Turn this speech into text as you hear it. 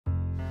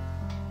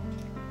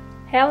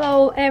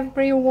Hello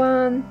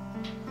everyone!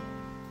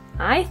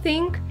 I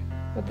think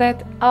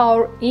that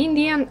our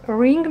Indian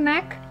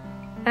ringneck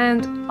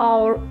and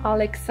our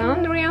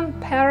Alexandrian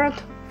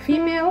parrot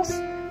females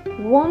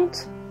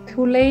want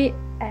to lay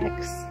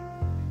eggs.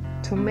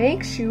 To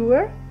make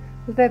sure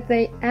that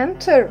they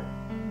enter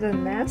the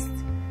nest,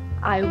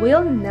 I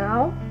will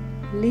now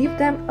leave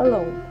them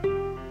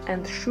alone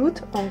and shoot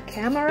on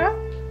camera,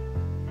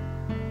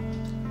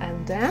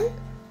 and then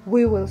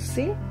we will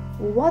see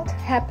what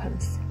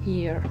happens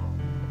here.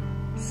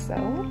 So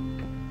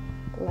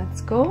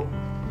let's go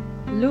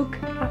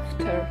look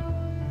after.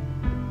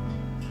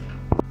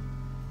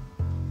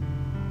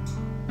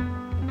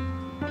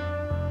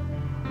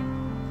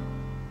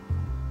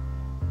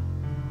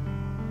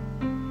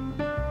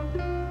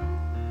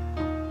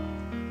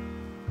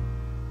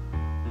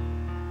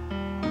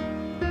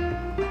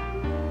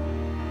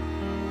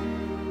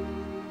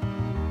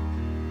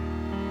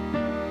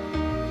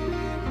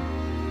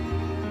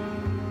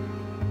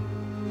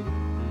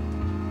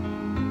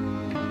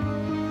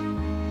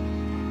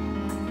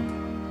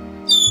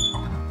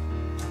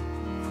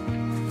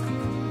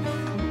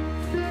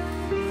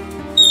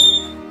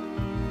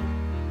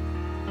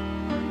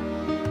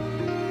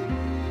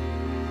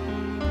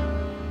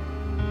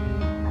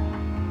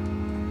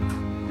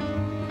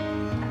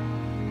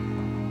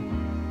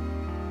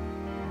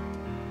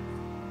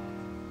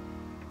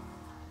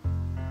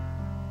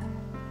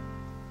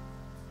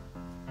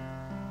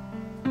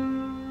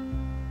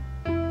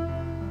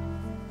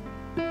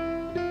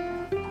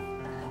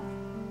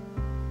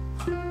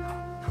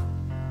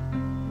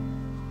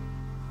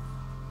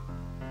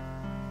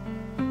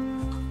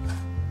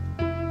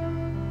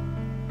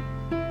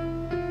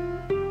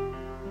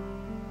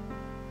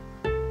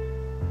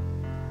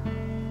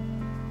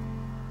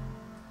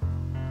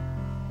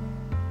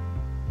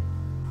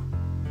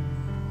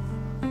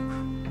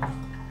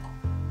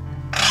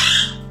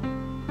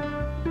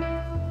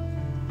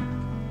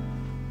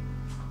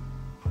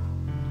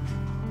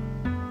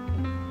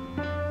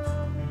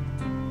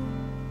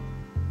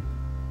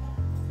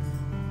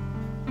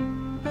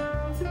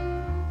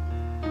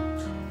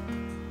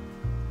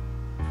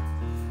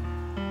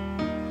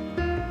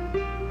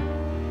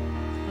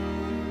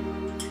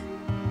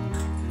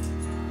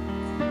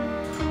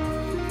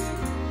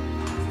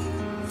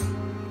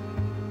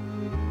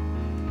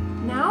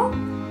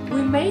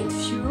 We made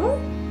sure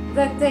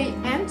that they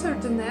enter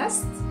the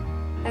nest,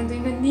 and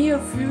in the near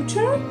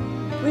future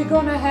we're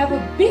gonna have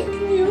a big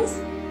news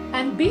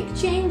and big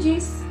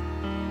changes.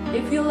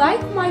 If you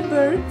like my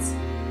birds,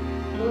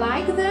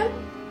 like them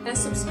and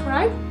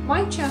subscribe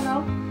my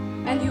channel,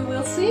 and you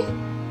will see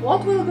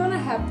what will gonna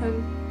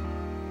happen.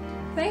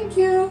 Thank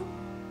you.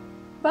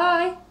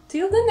 Bye.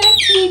 Till the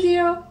next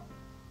video.